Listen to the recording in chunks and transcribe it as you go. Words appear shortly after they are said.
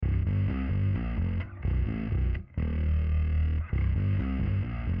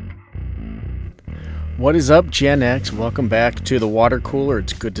What is up, Gen X? Welcome back to the water cooler.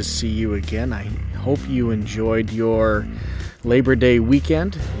 It's good to see you again. I hope you enjoyed your Labor Day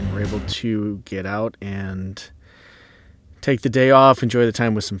weekend and were able to get out and take the day off, enjoy the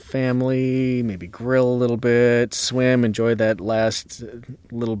time with some family, maybe grill a little bit, swim, enjoy that last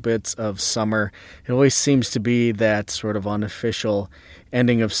little bits of summer. It always seems to be that sort of unofficial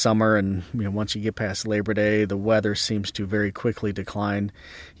ending of summer, and once you get past Labor Day, the weather seems to very quickly decline.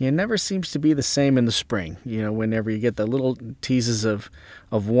 It never seems to be the same in the spring. Whenever you get the little teases of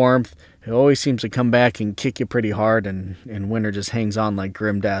warmth, it always seems to come back and kick you pretty hard, and winter just hangs on like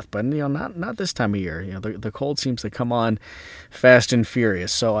grim death. But not this time of year. The cold seems to come on fast and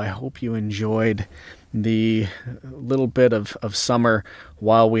furious. So I hope you enjoyed the little bit of summer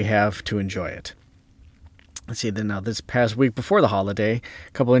while we have to enjoy it. Let's see, then now this past week before the holiday,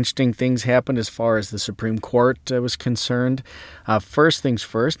 a couple interesting things happened as far as the Supreme Court was concerned. First things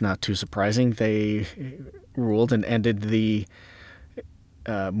first, not too surprising, they ruled and ended the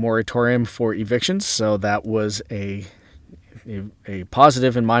moratorium for evictions. So that was a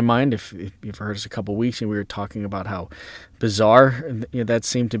positive in my mind. If you've heard us a couple weeks and we were talking about how bizarre that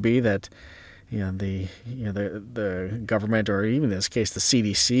seemed to be, that the government, or even in this case the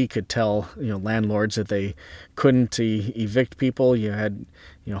CDC, could tell landlords that they couldn't evict people. You had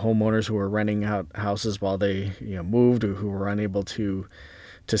homeowners who were renting out houses while they moved, or who were unable to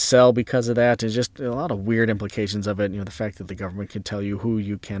sell because of that. There's just a lot of weird implications of it. The fact that the government can tell you who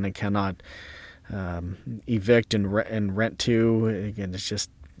you can and cannot evict and rent to. Again, it's just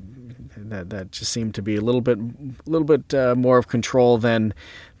that just seemed to be a little bit more of control than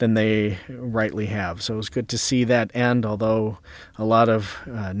they rightly have. So it was good to see that end, although a lot of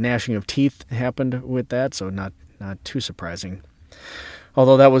gnashing of teeth happened with that, so not too surprising.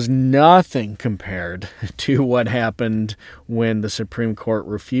 Although that was nothing compared to what happened when the Supreme Court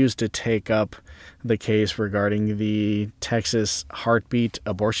refused to take up the case regarding the Texas heartbeat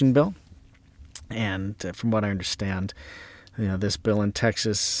abortion bill. And from what I understand, this bill in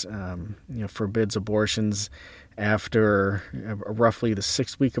Texas, forbids abortions after roughly the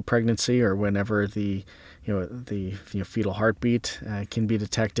 6th week of pregnancy, or whenever the fetal heartbeat can be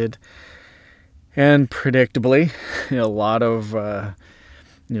detected. And predictably, a lot of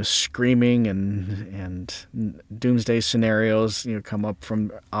screaming and doomsday scenarios come up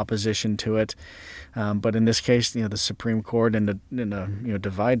from opposition to it. But in this case, the Supreme Court, in a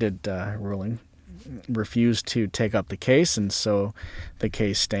divided ruling, refused to take up the case, and so the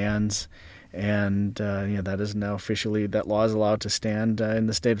case stands, and that is now officially, that law is allowed to stand in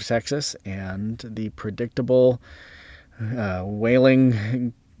the state of Texas. And the predictable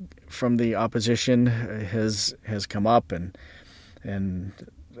wailing from the opposition has come up, and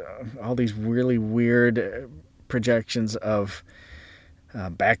all these really weird projections of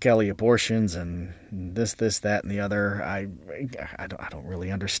back alley abortions and this, that, and the other. I don't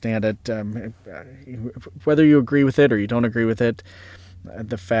really understand it. Whether you agree with it or you don't agree with it,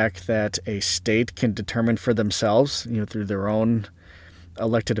 the fact that a state can determine for themselves, through their own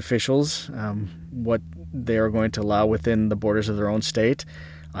elected officials, what they are going to allow within the borders of their own state,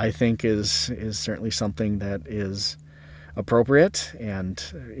 I think is certainly something that is appropriate. And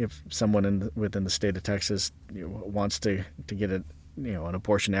if someone within the state of Texas wants to get it, an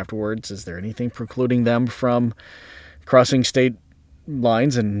abortion afterwards, is there anything precluding them from crossing state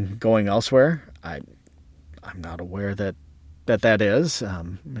lines and going elsewhere? I'm not aware that is.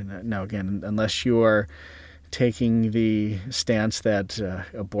 Now again, unless you are taking the stance that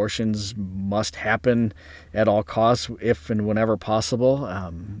abortions must happen at all costs, if and whenever possible,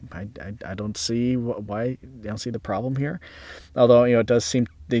 I don't see why. I don't see the problem here. Although they seem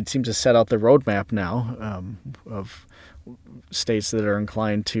to set out the roadmap now of states that are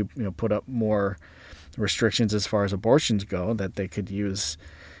inclined to put up more restrictions as far as abortions go, that they could use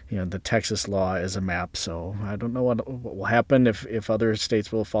the Texas law as a map. So I don't know what will happen if other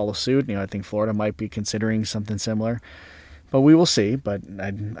states will follow suit. I think Florida might be considering something similar, but we will see. But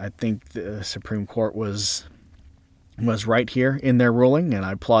I think the Supreme Court was right here in their ruling, and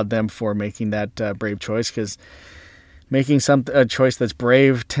I applaud them for making that brave choice, because making a choice that's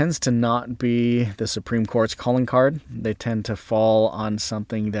brave tends to not be the Supreme Court's calling card. They tend to fall on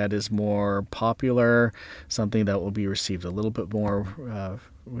something that is more popular, something that will be received a little bit more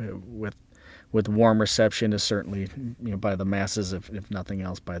with warm reception, is certainly by the masses, if nothing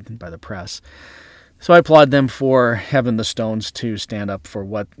else by the press. So I applaud them for having the stones to stand up for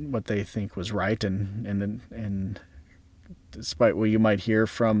what they think was right, and despite what you might hear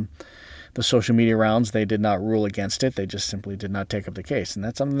from the social media rounds, they did not rule against it. They just simply did not take up the case. And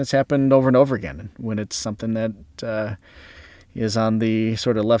that's something that's happened over and over again. When it's something that is on the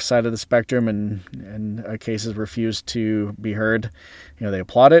sort of left side of the spectrum, and cases refuse to be heard. They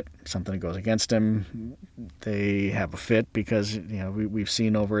applaud it. Something goes against him, they have a fit, because we've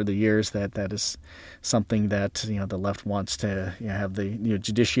seen over the years that is something that the left wants to have the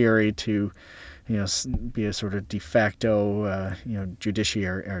judiciary to be a sort of de facto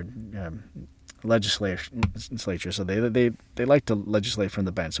judiciary or legislature. So they like to legislate from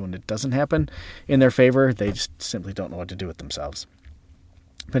the bench. So when it doesn't happen in their favor, they just simply don't know what to do with themselves.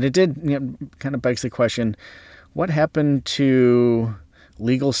 But it did kind of begs the question: what happened to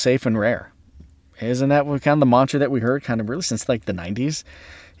legal, safe, and rare? Isn't that kind of the mantra that we heard kind of really since like the 90s?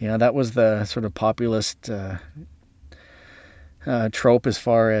 That was the sort of populist trope as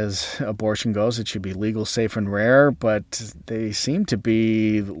far as abortion goes. It should be legal, safe, and rare, but they seem to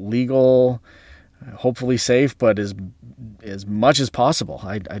be legal, hopefully safe, but as much as possible.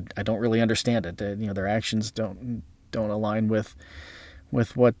 I don't really understand it. Their actions don't align with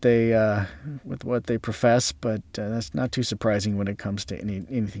what they profess, but that's not too surprising when it comes to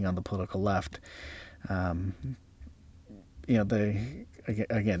anything on the political left.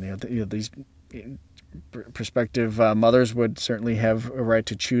 These prospective mothers would certainly have a right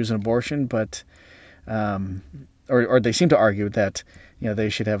to choose an abortion, but or they seem to argue that they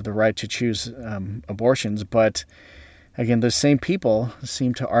should have the right to choose abortions, but again, those same people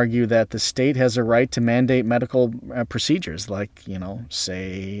seem to argue that the state has a right to mandate medical procedures, like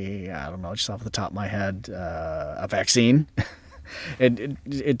say, I don't know, just off the top of my head, a vaccine.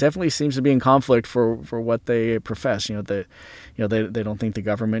 It definitely seems to be in conflict for what they profess. They don't think the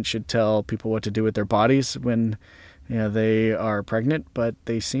government should tell people what to do with their bodies when they are pregnant, but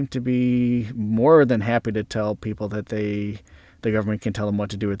they seem to be more than happy to tell people that the government can tell them what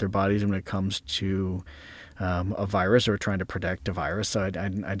to do with their bodies when it comes to a virus or trying to protect a virus. So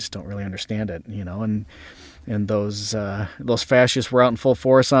I just don't really understand it, And those fascists were out in full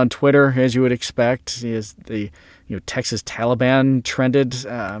force on Twitter, as you would expect. Is the Texas Taliban trended?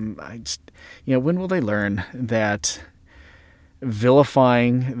 When will they learn that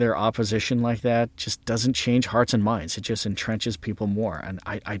vilifying their opposition like that just doesn't change hearts and minds? It just entrenches people more, and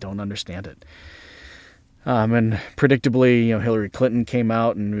I don't understand it. And predictably, Hillary Clinton came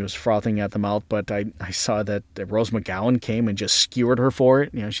out and was frothing at the mouth, but I saw that Rose McGowan came and just skewered her for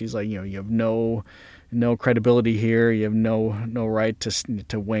it. She's like, you have no credibility here. You have no right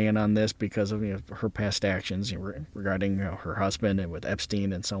to weigh in on this because of her past actions regarding her husband and with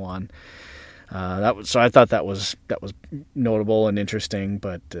Epstein and so on. So I thought that was notable and interesting,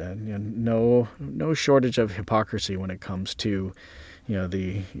 but no shortage of hypocrisy when it comes to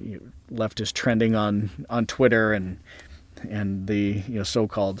the leftist trending on Twitter and the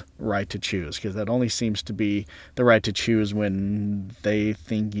so-called right to choose, because that only seems to be the right to choose when they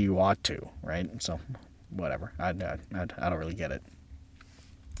think you ought to, right? So whatever, I don't really get it.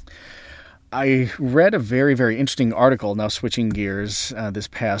 I read a very, very interesting article, now switching gears, this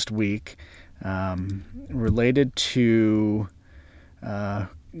past week, related to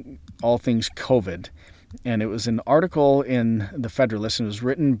all things COVID. And it was an article in the Federalist, and it was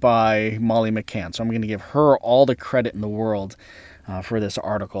written by Molly McCann. So I'm going to give her all the credit in the world for this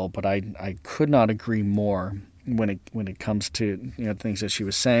article, but I could not agree more when it comes to things that she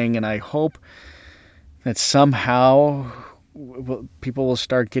was saying. And I hope that somehow people will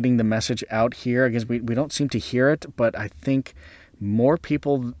start getting the message out here. I guess we don't seem to hear it, but I think more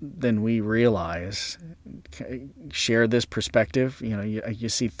people than we realize share this perspective. You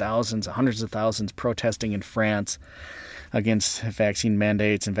see thousands, hundreds of thousands protesting in France against vaccine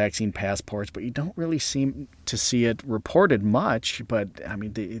mandates and vaccine passports, but you don't really seem to see it reported much. But I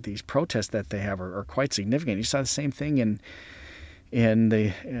mean, these protests that they have are quite significant. You saw the same thing in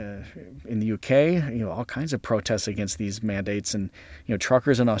the UK. All kinds of protests against these mandates, and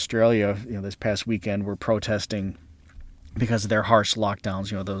truckers in Australia, this past weekend were protesting because of their harsh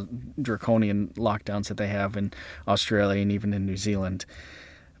lockdowns, those draconian lockdowns that they have in Australia and even in New Zealand.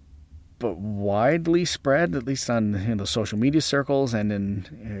 But widely spread, at least on the social media circles and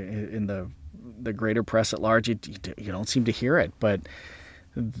in the greater press at large, you don't seem to hear it. But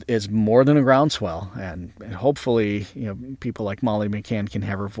it's more than a groundswell, and hopefully people like Molly McCann can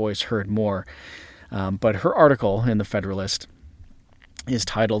have her voice heard more. But her article in the Federalist is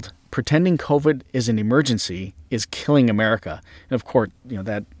titled "Pretending COVID is an Emergency is Killing America." And of course,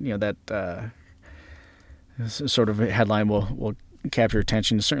 that sort of headline will capture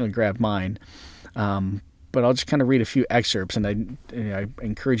attention, certainly grab mine. But I'll just kind of read a few excerpts, and I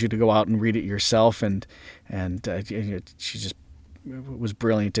encourage you to go out and read it yourself. And she just was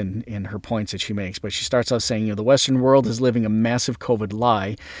brilliant in her points that she makes. But she starts off saying, the Western world is living a massive COVID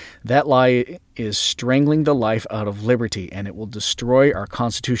lie. That lie is strangling the life out of liberty, and it will destroy our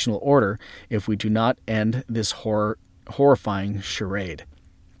constitutional order if we do not end this horrifying charade.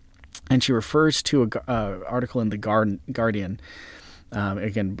 And she refers to an article in the Guardian.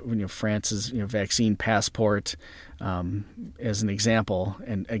 Again, France's vaccine passport as an example,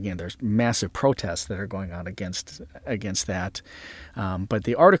 and again, there's massive protests that are going on against that. But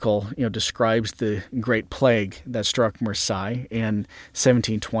the article, describes the Great Plague that struck Marseille in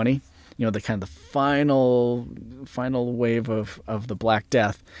 1720. The kind of the final wave of the Black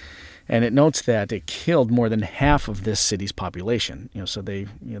Death. And it notes that it killed more than half of this city's population. So they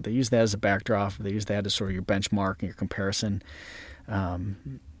use that as a backdrop. They use that as sort of your benchmark and your comparison.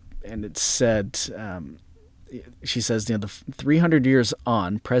 And it said, she says, the 300 years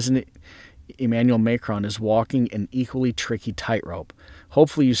on, President Emmanuel Macron is walking an equally tricky tightrope.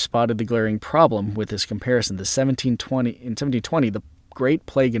 Hopefully, you spotted the glaring problem with this comparison. In 1720, the Great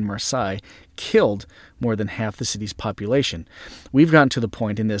Plague in Marseille killed more than half the city's population. We've gotten to the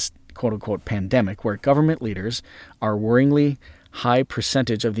point in this quote-unquote pandemic where government leaders are worryingly high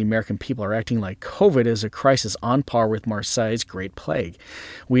percentage of the American people are acting like COVID is a crisis on par with Marseille's Great Plague.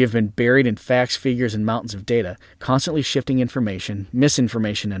 We have been buried in facts, figures, and mountains of data, constantly shifting information,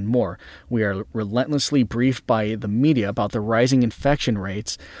 misinformation, and more. We are relentlessly briefed by the media about the rising infection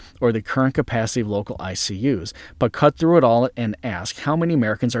rates or the current capacity of local ICUs, but cut through it all and ask how many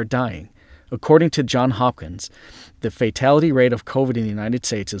Americans are dying. According to Johns Hopkins, the fatality rate of COVID in the United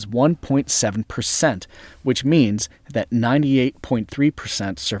States is 1.7%, which means that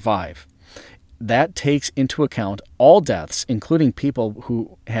 98.3% survive. That takes into account all deaths, including people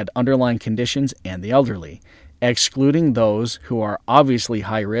who had underlying conditions and the elderly. Excluding those who are obviously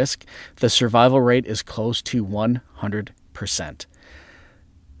high risk, the survival rate is close to 100%.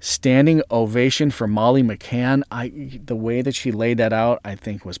 Standing ovation for Molly McCann. The way that she laid that out, I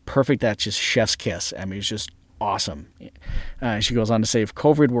think, was perfect. That's just chef's kiss. I mean, it's just awesome. She goes on to say, if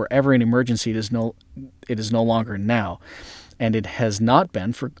COVID were ever an emergency, it is no longer now, and it has not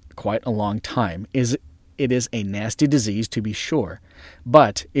been for quite a long time. It is a nasty disease, to be sure,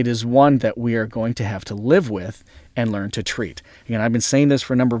 but it is one that we are going to have to live with and learn to treat. Again, I've been saying this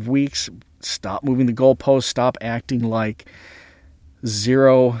for a number of weeks. Stop moving the goalposts. Stop acting like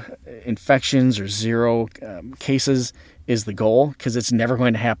zero infections or zero cases is the goal, because it's never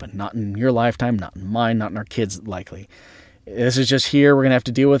going to happen. Not in your lifetime, not in mine, not in our kids' likely. This is just here. We're going to have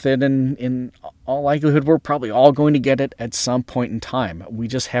to deal with it, and in all likelihood, we're probably all going to get it at some point in time. We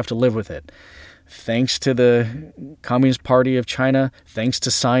just have to live with it. Thanks to the Communist Party of China, thanks to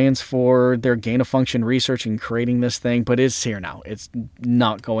science for their gain-of-function research and creating this thing, but it's here now. It's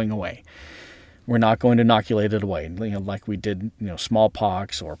not going away. We're not going to inoculate it away, like we did,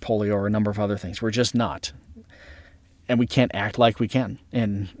 smallpox or polio or a number of other things. We're just not, and we can't act like we can.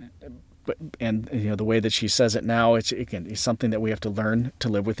 And the way that she says it now, it's something that we have to learn to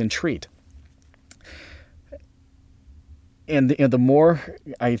live with and treat. And the more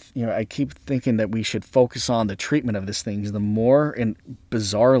I keep thinking that we should focus on the treatment of this thing, the more, and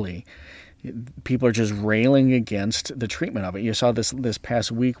bizarrely, people are just railing against the treatment of it. You saw this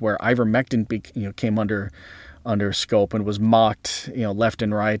past week where ivermectin came under scope and was mocked left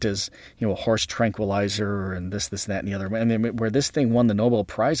and right as a horse tranquilizer and this, that, and the other. And then where this thing won the Nobel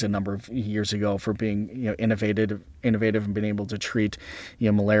Prize a number of years ago for being innovative and being able to treat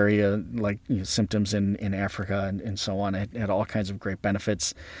malaria like symptoms in Africa and so on. It had all kinds of great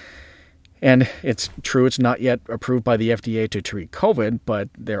benefits. And it's true, it's not yet approved by the FDA to treat COVID, but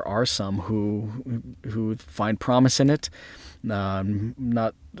there are some who find promise in it.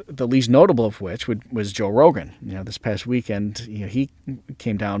 Not the least notable of which was Joe Rogan. This past weekend, he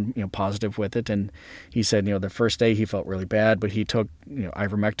came down positive with it, and he said the first day he felt really bad, but he took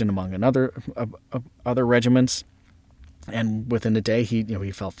ivermectin among other regimens, and within a day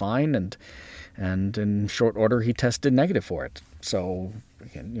he felt fine, and in short order he tested negative for it. So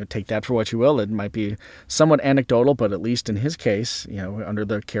again, take that for what you will. It might be somewhat anecdotal, but at least in his case, under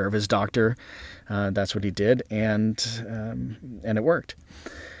the care of his doctor, that's what he did, and it worked.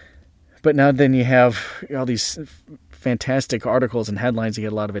 But now then you have all these fantastic articles and headlines that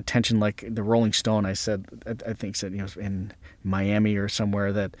get a lot of attention, like the Rolling Stone. I think said in Miami or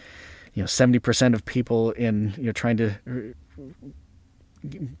somewhere that 70% of people in trying to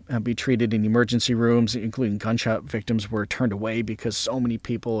be treated in emergency rooms, including gunshot victims, were turned away because so many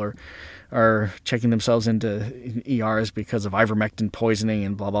people are checking themselves into ERs because of ivermectin poisoning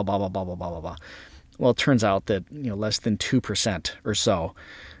and blah blah blah blah blah blah blah blah. Well, it turns out that less than 2% or so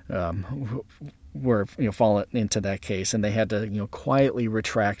were fallen into that case, and they had to quietly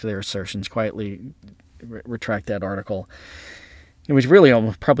retract their assertions, quietly retract that article, which really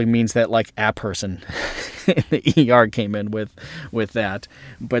almost probably means that like a person in the ER came in with that,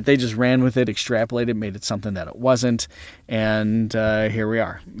 but they just ran with it, extrapolated, made it something that it wasn't, and here we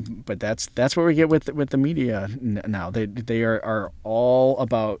are. But that's what we get with the media now. They are all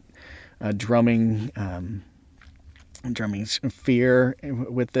about drumming fear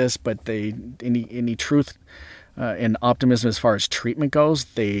with this, but any truth and optimism as far as treatment goes,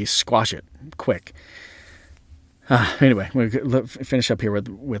 they squash it quick. Anyway, we'll finish up here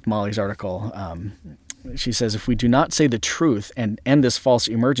with Molly's article. She says, if we do not say the truth and end this false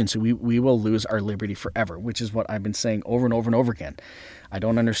emergency, we will lose our liberty forever, which is what I've been saying over and over and over again. I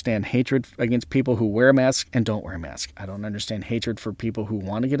don't understand hatred against people who wear a mask and don't wear a mask. I don't understand hatred for people who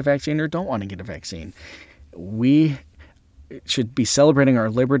want to get a vaccine or don't want to get a vaccine. We should be celebrating our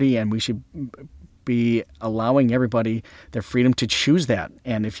liberty, and we should be allowing everybody their freedom to choose that.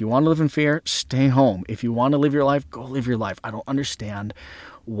 And if you want to live in fear, stay home. If you want to live your life, go live your life. I don't understand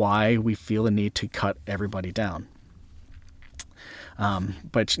why we feel the need to cut everybody down.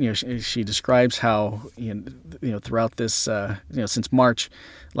 But she describes how throughout this since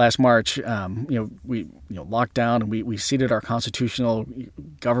last March, we locked down, and we ceded our constitutional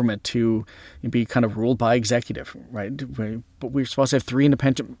government to be kind of ruled by executive, right? But we're supposed to have three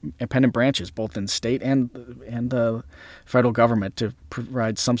independent branches, both in state and the federal government, to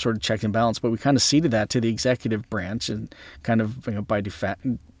provide some sort of check and balance. But we kind of ceded that to the executive branch, and kind of by default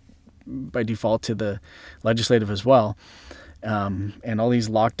to the legislative as well. And all these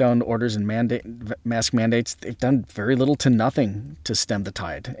lockdown orders and mask mandates, they've done very little to nothing to stem the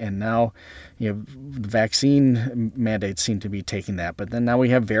tide. And now, the vaccine mandates seem to be taking that. But then now we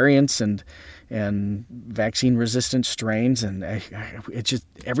have variants and vaccine-resistant strains, and it's just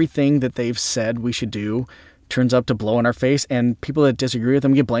everything that they've said we should do turns up to blow in our face, and people that disagree with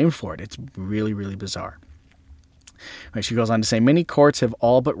them get blamed for it. It's really, really bizarre. Right, she goes on to say, many courts have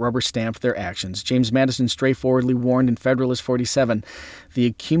all but rubber-stamped their actions. James Madison straightforwardly warned in Federalist 47, the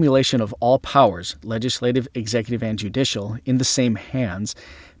accumulation of all powers, legislative, executive, and judicial, in the same hands,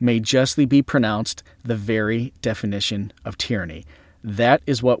 may justly be pronounced the very definition of tyranny. That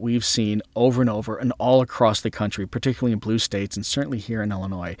is what we've seen over and over and all across the country, particularly in blue states and certainly here in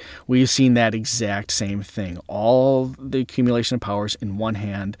Illinois. We've seen that exact same thing. All the accumulation of powers in one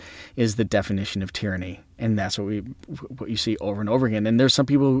hand is the definition of tyranny. And that's what you see over and over again. And there's some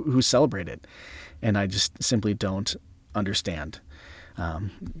people who celebrate it, and I just simply don't understand.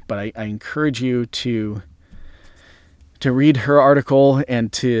 But I encourage you to read her article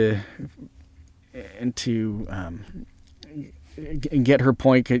and to get her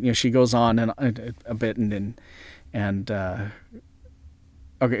point. She goes on a bit and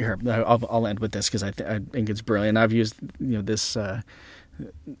okay, here I'll end with this because I think it's brilliant. I've used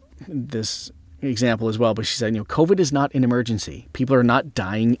this example as well, but she said, COVID is not an emergency. People are not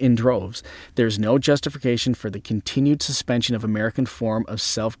dying in droves. There's no justification for the continued suspension of American form of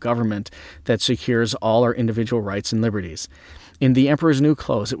self-government that secures all our individual rights and liberties. In The Emperor's New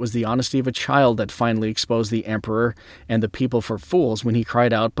Clothes, it was the honesty of a child that finally exposed the emperor and the people for fools when he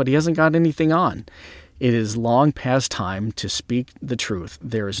cried out, but he hasn't got anything on. It is long past time to speak the truth.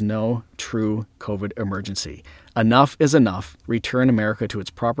 There is no true COVID emergency. Enough is enough. Return America to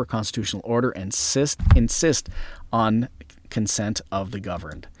its proper constitutional order and insist on consent of the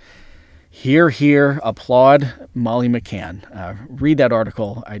governed. Hear, hear, applaud Molly McCann. Read that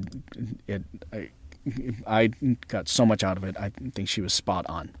article. I got so much out of it. I think she was spot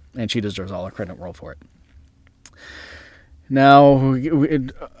on, and she deserves all the credit in the world for it. Now,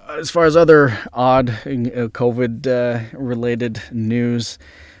 as far as other odd COVID-related news,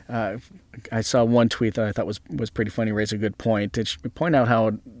 I saw one tweet that I thought was pretty funny, raised a good point. It pointed out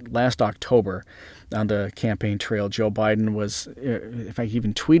how last October on the campaign trail, Joe Biden was, in fact, he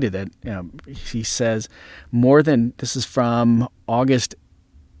even tweeted it. He says this is from August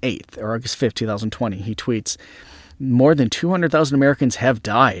 8th or August 5th, 2020. He tweets, more than 200,000 Americans have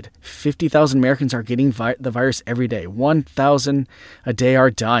died. 50,000 Americans are getting the virus every day. 1,000 a day are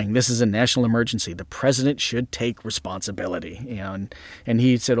dying. This is a national emergency. The president should take responsibility. And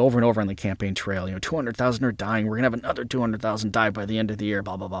he said over and over on the campaign trail, 200,000 are dying. We're going to have another 200,000 die by the end of the year,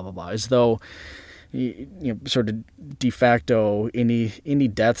 blah, blah, blah, blah, blah. As though, sort of de facto, any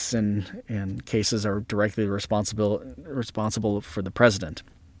deaths and cases are directly responsible for the president.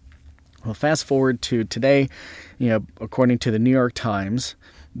 Well, fast forward to today, according to the New York Times,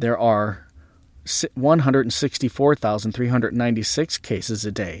 there are 164,396 cases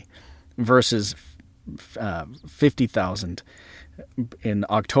a day versus 50,000 in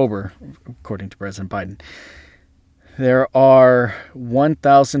October, according to President Biden. There are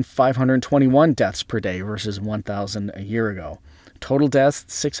 1,521 deaths per day versus 1,000 a year ago. Total deaths,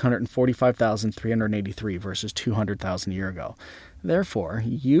 645,383 versus 200,000 a year ago. Therefore,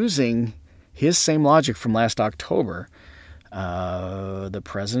 using his same logic from last October, the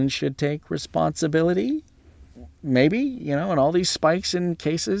president should take responsibility, maybe, and all these spikes in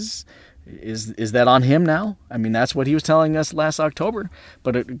cases. Is that on him now? I mean, that's what he was telling us last October.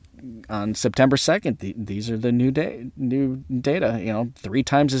 But on September 2nd, these are the new data. 3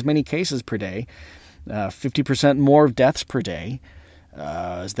 times as many cases per day, 50% more deaths per day.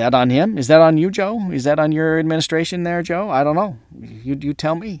 Is that on him? Is that on you, Joe? Is that on your administration there, Joe? I don't know. You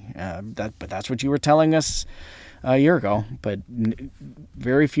tell me. But that's what you were telling us a year ago. But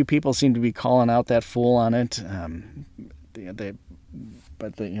very few people seem to be calling out that fool on it.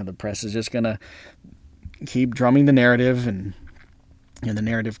 But the press is just going to keep drumming the narrative, and the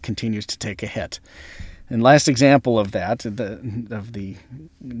narrative continues to take a hit. And last example of that, of the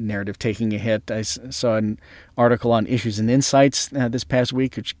narrative taking a hit, I saw an article on Issues and Insights this past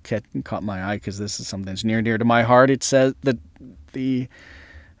week, which caught my eye because this is something that's near and dear to my heart. It says that the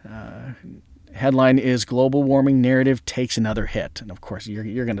headline is "Global Warming Narrative Takes Another Hit." And of course,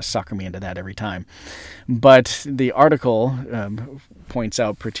 you're going to sucker me into that every time. But the article points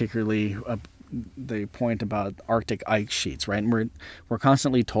out particularly the point about Arctic ice sheets, right? And we're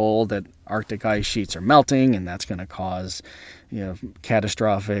constantly told that Arctic ice sheets are melting, and that's going to cause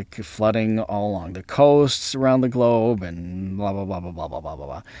catastrophic flooding all along the coasts around the globe, and blah blah blah blah blah blah blah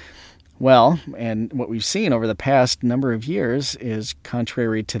blah. Well, and what we've seen over the past number of years is,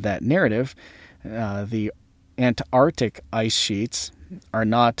 contrary to that narrative, the Antarctic ice sheets are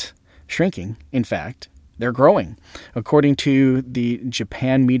not shrinking. In fact, they're growing. According to the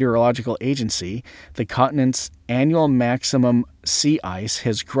Japan Meteorological Agency, the continent's annual maximum sea ice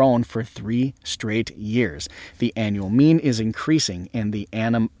has grown for 3 straight years. The annual mean is increasing, and the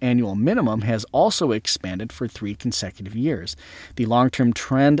annual minimum has also expanded for 3 consecutive years. The long-term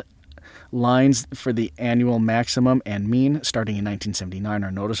trend lines for the annual maximum and mean starting in 1979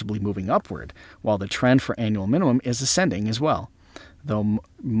 are noticeably moving upward, while the trend for annual minimum is ascending as well, though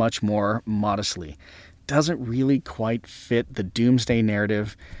much more modestly. Doesn't really quite fit the doomsday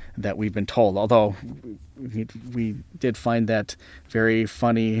narrative that we've been told, although we did find that very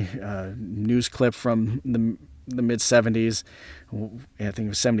funny news clip from the mid-'70s. I think it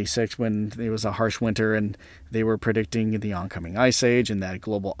was 76, when there was a harsh winter and they were predicting the oncoming ice age, and that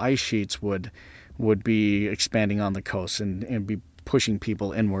global ice sheets would be expanding on the coast and be pushing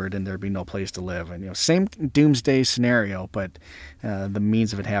people inward, and there'd be no place to live. And same doomsday scenario, but the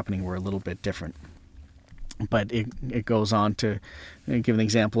means of it happening were a little bit different. But it goes on to give an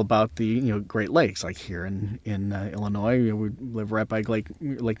example about the Great Lakes, like here in Illinois. We live right by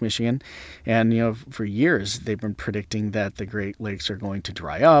Lake Michigan, and for years they've been predicting that the Great Lakes are going to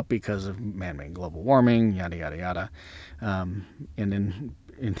dry up because of man-made global warming, yada yada yada. And in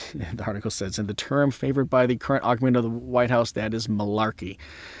the article says, in the term favored by the current occupant of the White House, that is malarkey.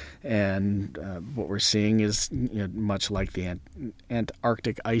 And what we're seeing is much like the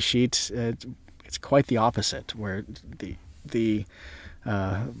Antarctic ice sheet. It's quite the opposite, where the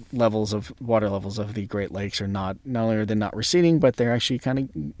water levels of the Great Lakes are not only are they not receding, but they're actually kind of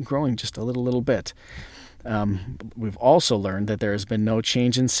growing just a little bit. We've also learned that there has been no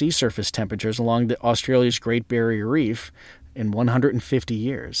change in sea surface temperatures along Australia's Great Barrier Reef in 150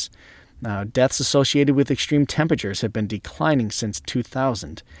 years. Deaths associated with extreme temperatures have been declining since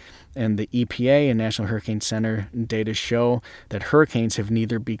 2000. And the EPA and National Hurricane Center data show that hurricanes have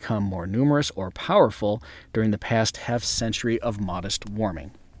neither become more numerous or powerful during the past half-century of modest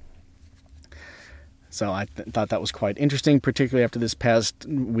warming. So I thought that was quite interesting, particularly after this past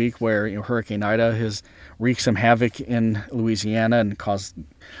week where Hurricane Ida has wreaked some havoc in Louisiana and caused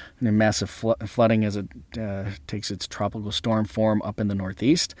massive flooding as it takes its tropical storm form up in the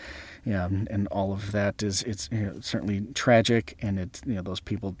Northeast. And all of that it's certainly tragic, and those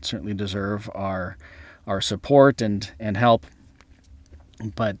people certainly deserve our support and help.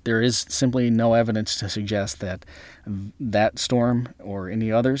 But there is simply no evidence to suggest that storm or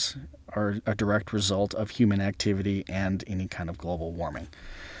any others are a direct result of human activity and any kind of global warming.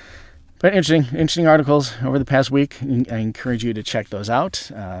 But interesting articles over the past week. I encourage you to check those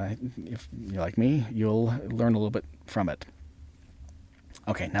out. If you're like me, you'll learn a little bit from it.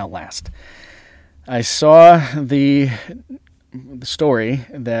 Okay, now last. I saw the story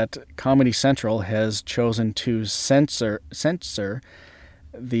that Comedy Central has chosen to censor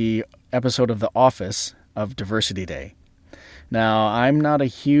the episode of The Office of Diversity Day. Now, I'm not a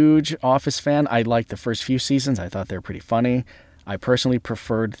huge Office fan. I liked the first few seasons. I thought they were pretty funny. I personally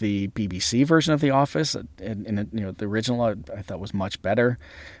preferred the BBC version of The Office, and the original I thought was much better.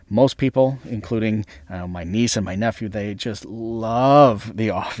 Most people, including my niece and my nephew, they just love The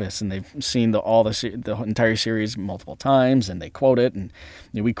Office, and they've seen the entire series multiple times, and they quote it, and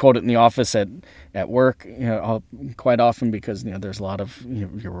we quote it in the office at work quite often because there's a lot of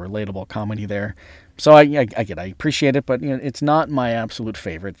your relatable comedy there. So I appreciate it, but it's not my absolute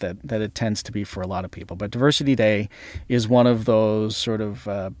favorite that it tends to be for a lot of people. But Diversity Day is one of those sort of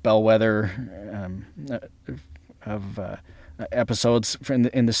bellwether of episodes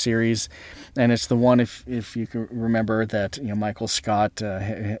in the series, and it's the one if you can remember that Michael Scott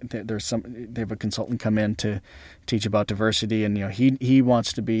they have a consultant come in to teach about diversity, and he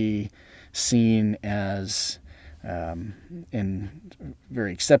wants to be seen as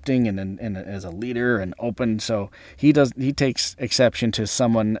very accepting and as a leader and open. So he takes exception to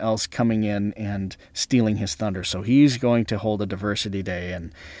someone else coming in and stealing his thunder. So he's going to hold a diversity day,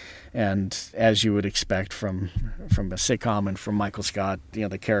 and as you would expect from a sitcom and from Michael Scott,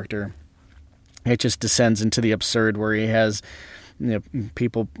 the character, it just descends into the absurd where he has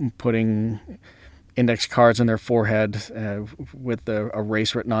people putting index cards on their forehead with a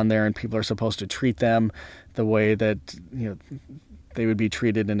race written on there, and people are supposed to treat them the way that they would be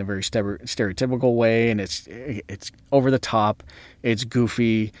treated in a very stereotypical way, and it's over the top, it's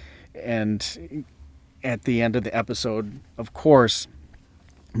goofy, and at the end of the episode, of course,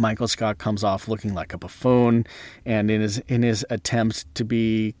 Michael Scott comes off looking like a buffoon, and in his attempt to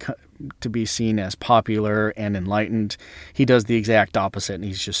be seen as popular and enlightened, he does the exact opposite, and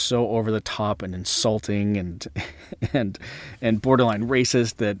he's just so over the top and insulting and borderline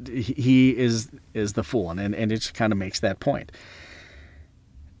racist that he is the fool, and it just kind of makes that point,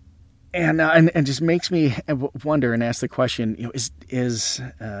 and just makes me wonder and ask the question: is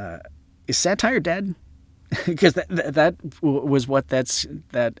satire dead? Because that was what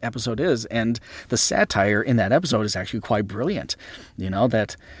that episode is, and the satire in that episode is actually quite brilliant.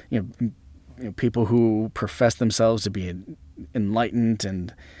 That people who profess themselves to be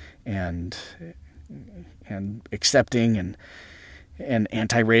enlightened and accepting and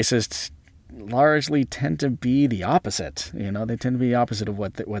anti-racist largely tend to be the opposite. They tend to be the opposite of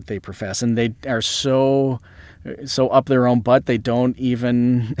what they profess, and they are so up their own butt they don't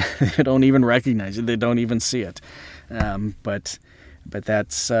even recognize it. They don't even see it. But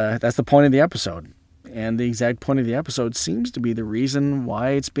that's the point of the episode, and the exact point of the episode seems to be the reason why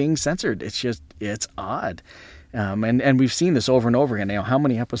it's being censored. It's odd. And we've seen this over and over again. How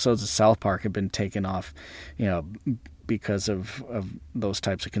many episodes of South Park have been taken off, because of those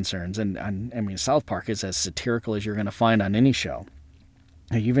types of concerns? And I mean, South Park is as satirical as you're going to find on any show.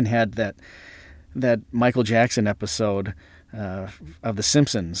 You even had that Michael Jackson episode of The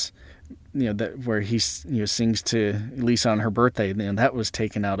Simpsons, where he sings to Lisa on her birthday. That was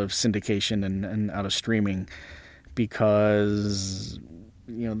taken out of syndication and out of streaming because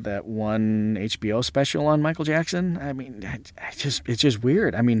that one HBO special on Michael Jackson. I mean, it's just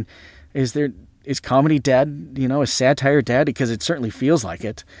weird. I mean, is comedy dead? Is satire dead? Because it certainly feels like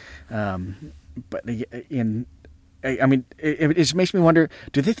it. But it just makes me wonder: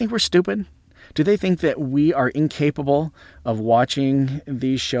 do they think we're stupid? Do they think that we are incapable of watching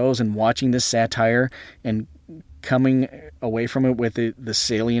these shows and watching this satire and coming away from it with the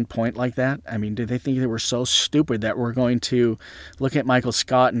salient point like that? I mean, do they think that we're so stupid that we're going to look at Michael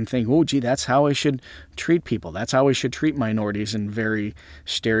Scott and think, oh, gee, that's how I should treat people. That's how we should treat minorities in very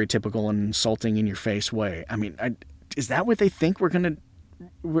stereotypical and insulting in your face way. I mean, is that what they think we're gonna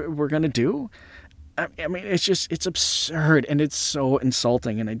do? I mean, it's absurd, and it's so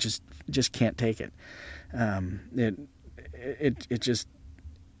insulting, and I just can't take it. It just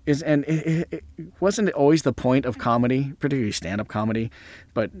is, and it wasn't always the point of comedy, particularly stand-up comedy,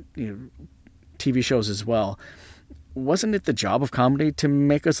 but TV shows as well. Wasn't it the job of comedy to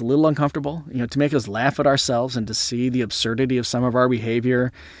make us a little uncomfortable? To make us laugh at ourselves and to see the absurdity of some of our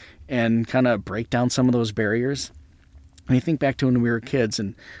behavior and kind of break down some of those barriers? When you think back to when we were kids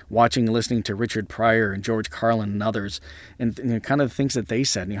and watching and listening to Richard Pryor and George Carlin and others, and kind of the things that they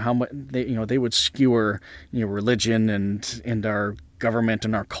said, how much they would skewer religion and our government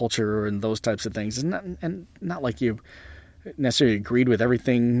and our culture and those types of things, and not like you necessarily agreed with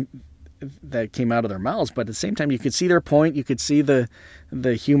everything that came out of their mouths, but at the same time you could see their point, you could see the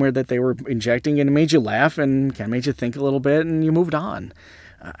humor that they were injecting, and it made you laugh and kind of made you think a little bit, and you moved on.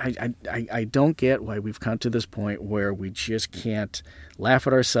 I don't get why we've come to this point where we just can't laugh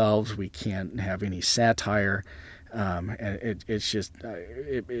at ourselves. We can't have any satire. And it's just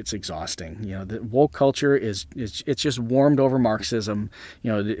it's exhausting. The woke culture it's just warmed over Marxism.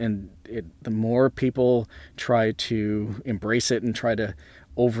 And the more people try to embrace it and try to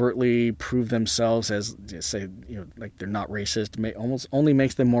overtly prove themselves as, say, like they're not racist, almost only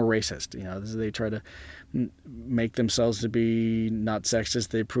makes them more racist. They try to make themselves to be not sexist,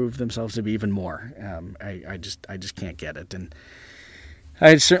 they prove themselves to be even more. I just can't get it. And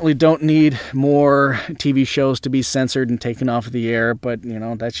I certainly don't need more TV shows to be censored and taken off of the air, but,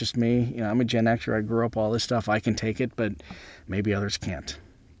 that's just me. I'm a Gen Xer. I grew up all this stuff. I can take it, but maybe others can't.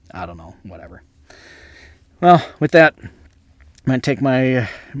 I don't know. Whatever. Well, with that, I'm going to take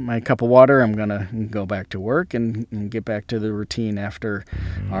my cup of water. I'm going to go back to work and get back to the routine after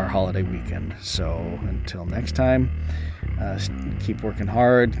our holiday weekend. So until next time, keep working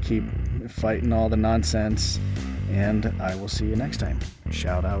hard, keep fighting all the nonsense, and I will see you next time.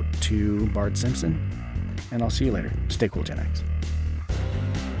 Shout out to Bart Simpson, and I'll see you later. Stay cool, Gen X.